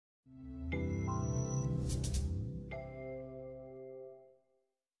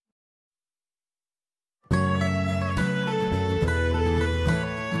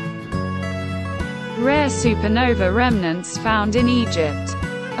rare supernova remnants found in Egypt.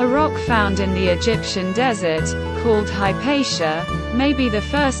 A rock found in the Egyptian desert, called Hypatia, may be the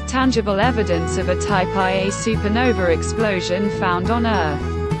first tangible evidence of a Type Ia supernova explosion found on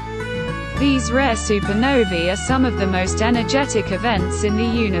Earth. These rare supernovae are some of the most energetic events in the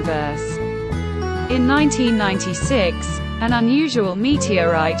universe. In 1996, an unusual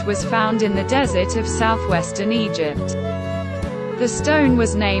meteorite was found in the desert of southwestern Egypt. The stone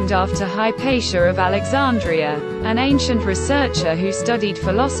was named after Hypatia of Alexandria, an ancient researcher who studied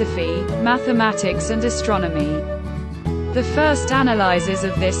philosophy, mathematics and astronomy. The first analyses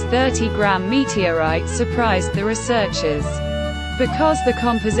of this 30-gram meteorite surprised the researchers. Because the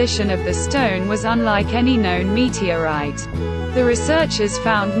composition of the stone was unlike any known meteorite, the researchers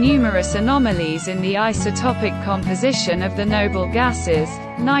found numerous anomalies in the isotopic composition of the noble gases,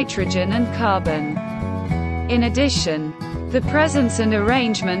 nitrogen and carbon. In addition, the presence and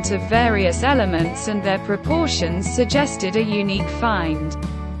arrangement of various elements and their proportions suggested a unique find.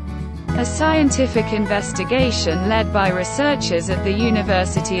 A scientific investigation led by researchers at the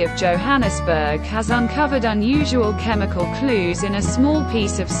University of Johannesburg has uncovered unusual chemical clues in a small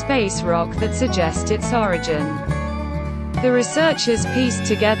piece of space rock that suggest its origin. The researchers pieced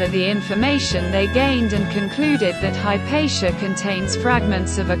together the information they gained and concluded that Hypatia contains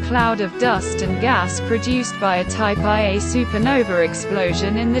fragments of a cloud of dust and gas produced by a Type Ia supernova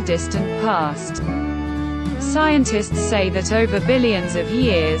explosion in the distant past. Scientists say that over billions of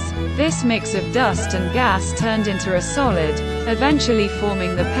years, this mix of dust and gas turned into a solid, eventually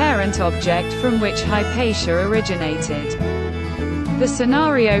forming the parent object from which Hypatia originated. The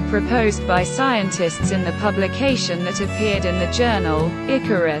scenario proposed by scientists in the publication that appeared in the journal,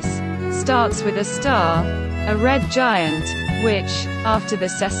 Icarus, starts with a star, a red giant, which, after the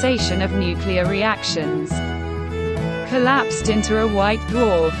cessation of nuclear reactions, collapsed into a white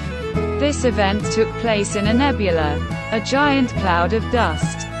dwarf. This event took place in a nebula, a giant cloud of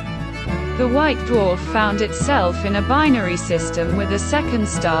dust. The white dwarf found itself in a binary system with a second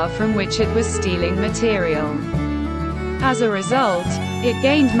star from which it was stealing material. As a result, it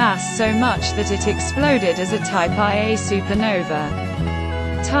gained mass so much that it exploded as a Type Ia supernova.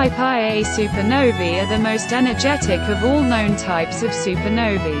 Type Ia supernovae are the most energetic of all known types of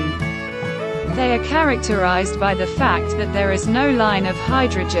supernovae. They are characterized by the fact that there is no line of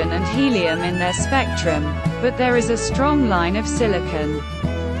hydrogen and helium in their spectrum, but there is a strong line of silicon.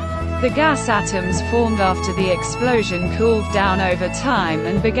 The gas atoms formed after the explosion cooled down over time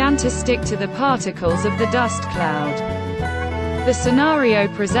and began to stick to the particles of the dust cloud. The scenario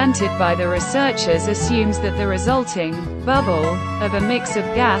presented by the researchers assumes that the resulting bubble of a mix of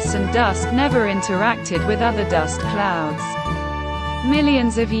gas and dust never interacted with other dust clouds.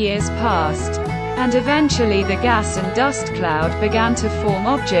 Millions of years passed, and eventually the gas and dust cloud began to form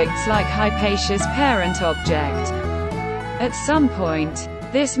objects like Hypatia's parent object. At some point,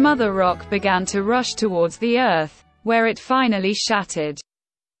 this mother rock began to rush towards the Earth, where it finally shattered.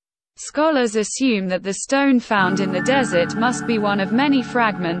 Scholars assume that the stone found in the desert must be one of many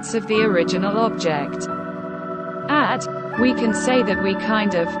fragments of the original object. We can say that we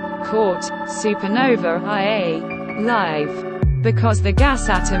kind of caught supernova Ia live, because the gas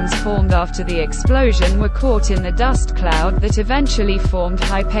atoms formed after the explosion were caught in the dust cloud that eventually formed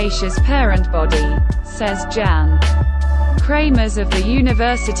Hypatia's parent body, says Jan Kramers of the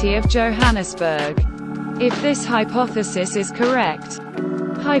University of Johannesburg. If this hypothesis is correct,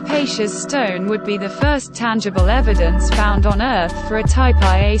 Hypatia's stone would be the first tangible evidence found on Earth for a Type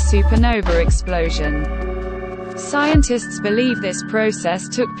Ia supernova explosion. Scientists believe this process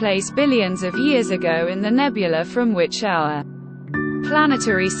took place billions of years ago in the nebula from which our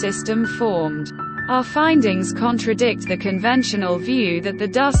planetary system formed. Our findings contradict the conventional view that the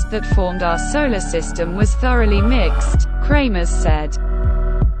dust that formed our solar system was thoroughly mixed, Kramers said.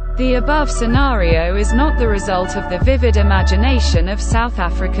 The above scenario is not the result of the vivid imagination of South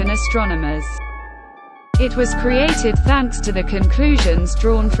African astronomers. It was created thanks to the conclusions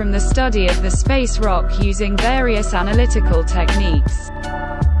drawn from the study of the space rock using various analytical techniques.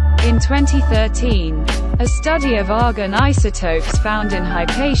 In 2013, a study of argon isotopes found in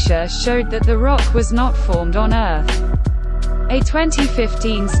Hypatia showed that the rock was not formed on Earth. A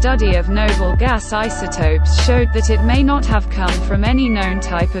 2015 study of noble gas isotopes showed that it may not have come from any known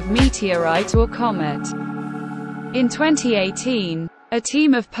type of meteorite or comet. In 2018, a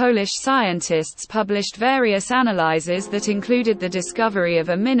team of Polish scientists published various analyses that included the discovery of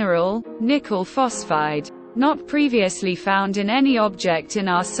a mineral, nickel phosphide, not previously found in any object in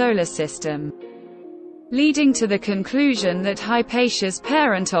our solar system, leading to the conclusion that Hypatia's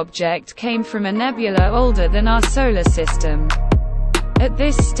parent object came from a nebula older than our solar system. At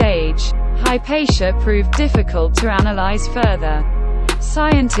this stage, Hypatia proved difficult to analyze further.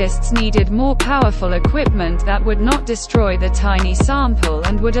 Scientists needed more powerful equipment that would not destroy the tiny sample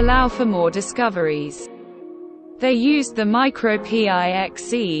and would allow for more discoveries. They used the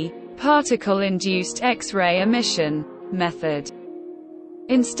micro-PIXE, particle-induced X-ray emission, method.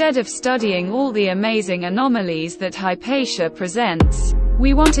 Instead of studying all the amazing anomalies that Hypatia presents,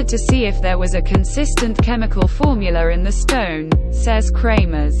 we wanted to see if there was a consistent chemical formula in the stone, says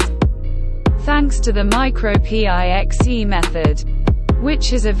Kramers. Thanks to the micro-PIXE method,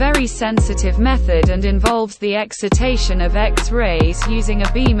 which is a very sensitive method and involves the excitation of X-rays using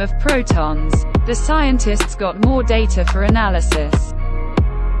a beam of protons, the scientists got more data for analysis.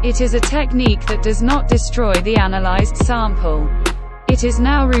 It is a technique that does not destroy the analyzed sample. It is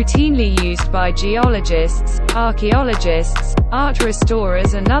now routinely used by geologists, archaeologists, art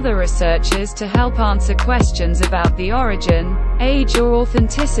restorers and other researchers to help answer questions about the origin, age or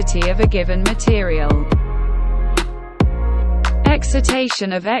authenticity of a given material.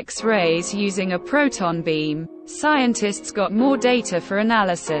 Excitation of X-rays using a proton beam, scientists got more data for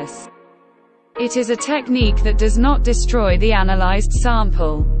analysis. It is a technique that does not destroy the analyzed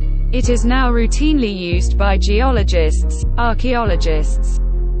sample. It is now routinely used by geologists, archaeologists,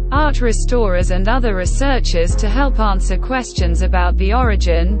 art restorers and other researchers to help answer questions about the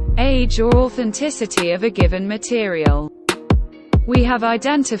origin, age or authenticity of a given material. We have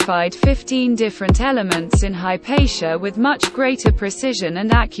identified 15 different elements in Hypatia with much greater precision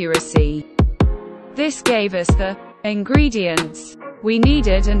and accuracy. This gave us the ingredients we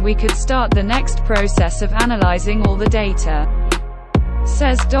needed and we could start the next process of analyzing all the data,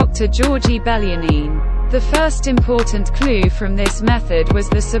 says Dr. Georgi Belyanin. The first important clue from this method was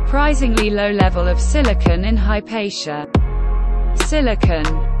the surprisingly low level of silicon in Hypatia. Silicon,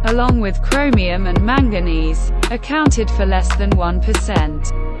 along with chromium and manganese, accounted for less than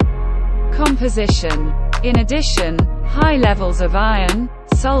 1%. Composition. In addition, high levels of iron,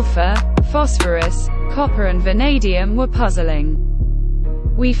 sulfur, phosphorus, copper and vanadium were puzzling.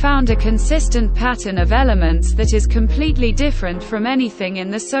 We found a consistent pattern of elements that is completely different from anything in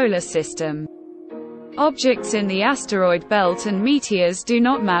the solar system. Objects in the asteroid belt and meteors do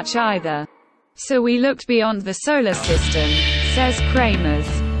not match either. So we looked beyond the solar system, says Kramers.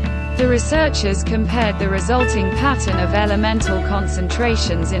 The researchers compared the resulting pattern of elemental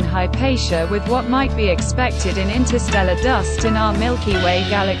concentrations in Hypatia with what might be expected in interstellar dust in our Milky Way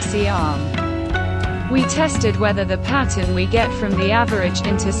galaxy arm. We tested whether the pattern we get from the average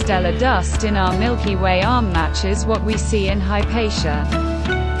interstellar dust in our Milky Way arm matches what we see in Hypatia.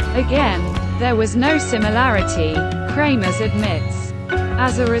 Again, there was no similarity, Kramers admits.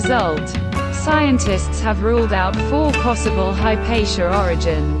 As a result, scientists have ruled out 4 possible Hypatia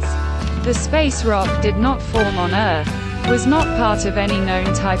origins. The space rock did not form on Earth, was not part of any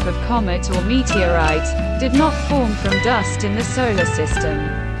known type of comet or meteorite, did not form from dust in the solar system,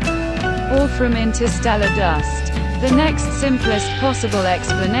 or from interstellar dust. The next simplest possible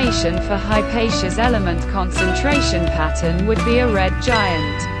explanation for Hypatia's element concentration pattern would be a red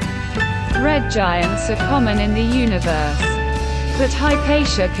giant. Red giants are common in the universe. But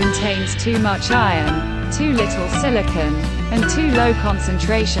Hypatia contains too much iron, too little silicon, and too low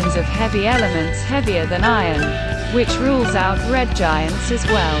concentrations of heavy elements heavier than iron, which rules out red giants as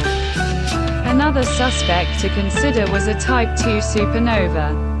well. Another suspect to consider was a Type II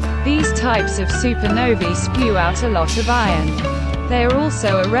supernova. These types of supernovae spew out a lot of iron. They are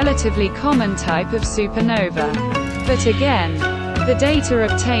also a relatively common type of supernova. But again, the data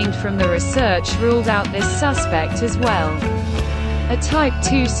obtained from the research ruled out this suspect as well. A Type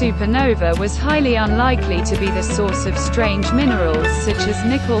II supernova was highly unlikely to be the source of strange minerals such as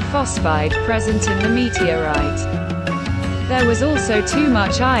nickel phosphide present in the meteorite. There was also too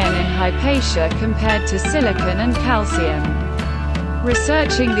much iron in Hypatia compared to silicon and calcium.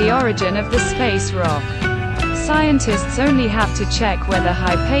 Researching the origin of the space rock. Scientists only have to check whether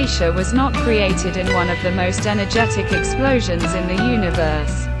Hypatia was not created in one of the most energetic explosions in the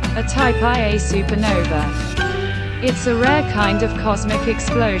universe, a Type Ia supernova. It's a rare kind of cosmic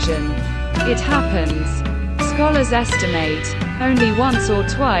explosion. It happens, scholars estimate, only once or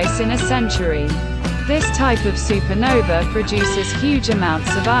twice in a century. This type of supernova produces huge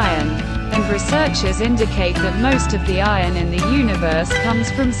amounts of iron, and researchers indicate that most of the iron in the universe comes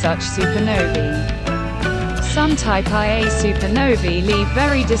from such supernovae. Some Type Ia supernovae leave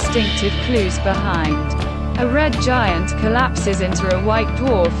very distinctive clues behind. A red giant collapses into a white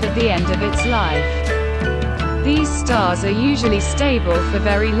dwarf at the end of its life. These stars are usually stable for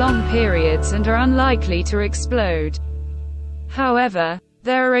very long periods and are unlikely to explode. However,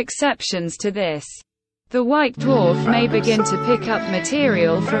 there are exceptions to this. The white dwarf may begin to pick up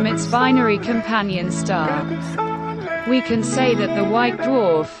material from its binary companion star. We can say that the white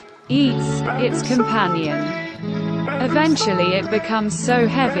dwarf eats its companion. Eventually it becomes so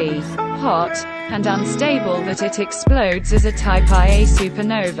heavy, hot, and unstable that it explodes as a Type Ia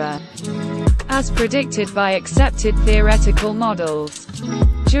supernova, as predicted by accepted theoretical models.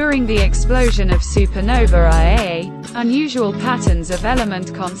 During the explosion of supernova Ia, unusual patterns of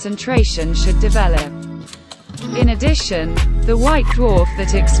element concentration should develop. In addition, the white dwarf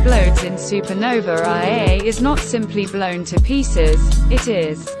that explodes in supernova Ia is not simply blown to pieces, it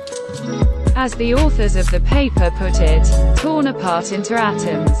is, as the authors of the paper put it, torn apart into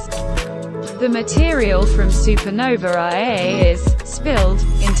atoms. The material from supernova Ia is spilled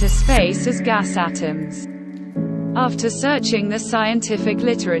into space as gas atoms. After searching the scientific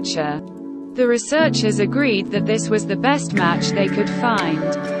literature, the researchers agreed that this was the best match they could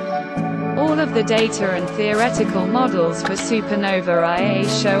find. All of the data and theoretical models for supernova Ia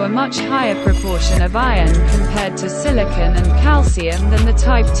show a much higher proportion of iron compared to silicon and calcium than the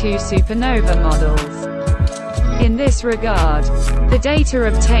Type II supernova models. In this regard, the data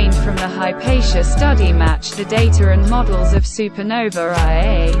obtained from the Hypatia study match the data and models of supernova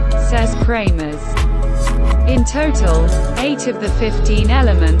Ia, says Kramers. In total, 8 of the 15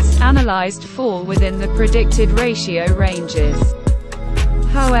 elements analyzed fall within the predicted ratio ranges.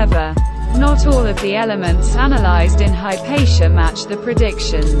 However, not all of the elements analyzed in Hypatia match the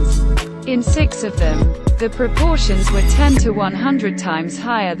predictions. In 6 of them, the proportions were 10 to 100 times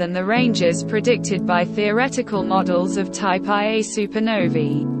higher than the ranges predicted by theoretical models of Type Ia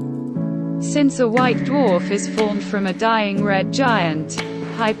supernovae. Since a white dwarf is formed from a dying red giant,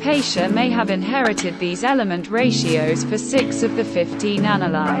 Hypatia may have inherited these element ratios for 6 of the 15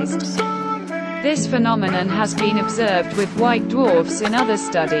 analyzed. This phenomenon has been observed with white dwarfs in other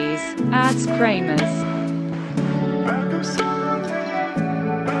studies, adds Kramers.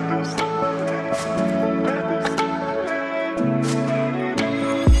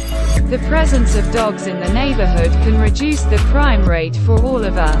 The presence of dogs in the neighborhood can reduce the crime rate for all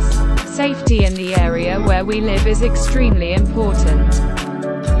of us. Safety in the area where we live is extremely important.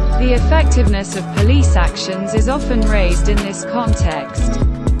 The effectiveness of police actions is often raised in this context.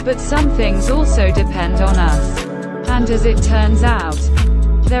 But some things also depend on us. And as it turns out,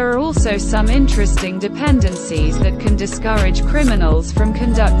 there are also some interesting dependencies that can discourage criminals from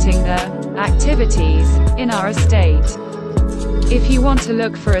conducting their activities in our estate. If you want to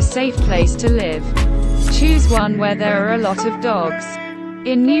look for a safe place to live, choose one where there are a lot of dogs.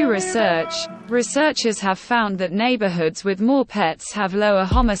 In new research, researchers have found that neighborhoods with more pets have lower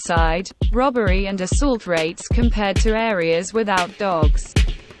homicide, robbery and assault rates compared to areas without dogs.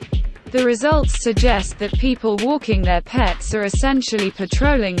 The results suggest that people walking their pets are essentially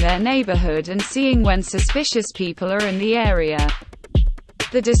patrolling their neighborhood and seeing when suspicious people are in the area.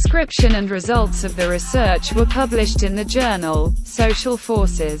 The description and results of the research were published in the journal, Social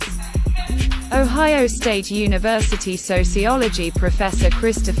Forces. Ohio State University sociology professor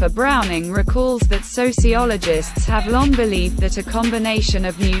Christopher Browning recalls that sociologists have long believed that a combination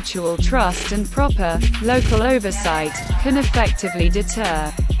of mutual trust and proper, local oversight can effectively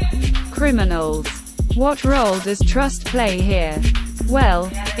deter criminals. What role does trust play here? Well,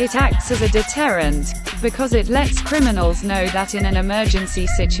 it acts as a deterrent, because it lets criminals know that in an emergency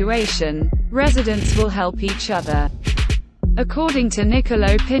situation, residents will help each other. According to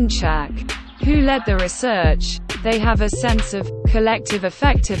kL0ho Pinchak, who led the research, they have a sense of collective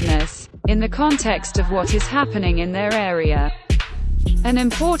effectiveness in the context of what is happening in their area. An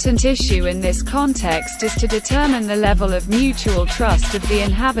important issue in this context is to determine the level of mutual trust of the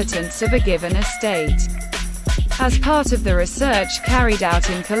inhabitants of a given estate. As part of the research carried out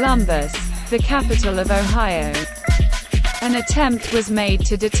in Columbus, the capital of Ohio, an attempt was made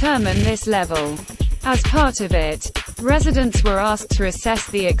to determine this level. As part of it, residents were asked to assess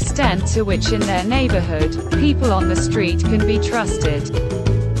the extent to which in their neighborhood, people on the street can be trusted.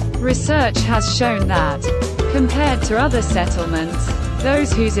 Research has shown that, compared to other settlements,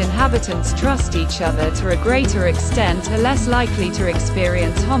 those whose inhabitants trust each other to a greater extent are less likely to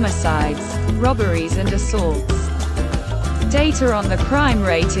experience homicides, robberies and assaults. Data on the crime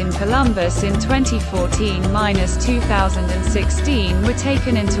rate in Columbus in 2014-2016 were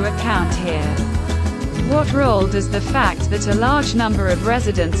taken into account here. What role does the fact that a large number of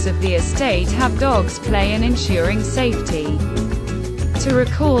residents of the estate have dogs play in ensuring safety? To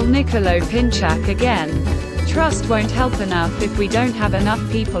recall kL0ho Pinchak again, trust won't help enough if we don't have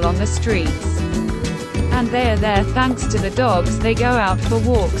enough people on the streets. And they are there thanks to the dogs they go out for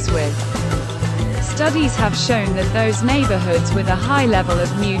walks with. Studies have shown that those neighborhoods with a high level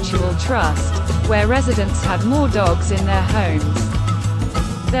of mutual trust, where residents had more dogs in their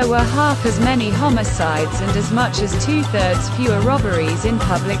homes, there were half as many homicides and as much as 2/3 fewer robberies in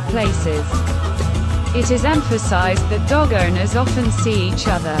public places. It is emphasized that dog owners often see each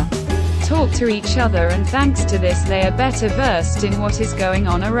other, talk to each other, and thanks to this they are better versed in what is going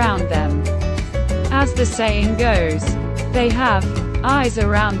on around them. As the saying goes, they have eyes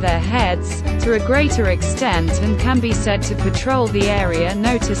around their heads, to a greater extent, and can be said to patrol the area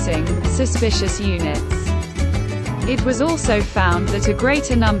noticing suspicious units. It was also found that a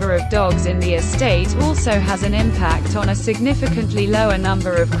greater number of dogs in the estate also has an impact on a significantly lower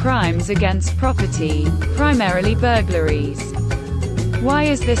number of crimes against property, primarily burglaries. Why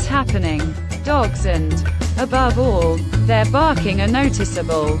is this happening? Dogs and, above all, their barking are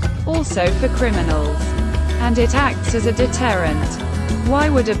noticeable, also for criminals. And it acts as a deterrent. Why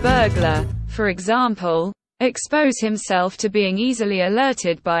would a burglar, for example, expose himself to being easily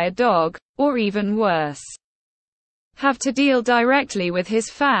alerted by a dog, or even worse, have to deal directly with his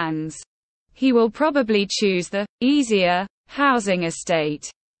fans? He will probably choose the easier housing estate.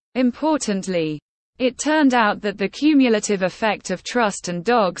 Importantly, it turned out that the cumulative effect of trust and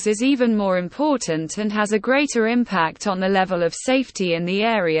dogs is even more important and has a greater impact on the level of safety in the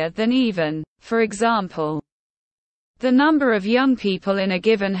area than even, for example, the number of young people in a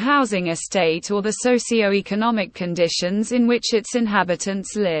given housing estate or the socio-economic conditions in which its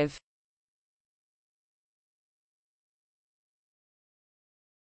inhabitants live.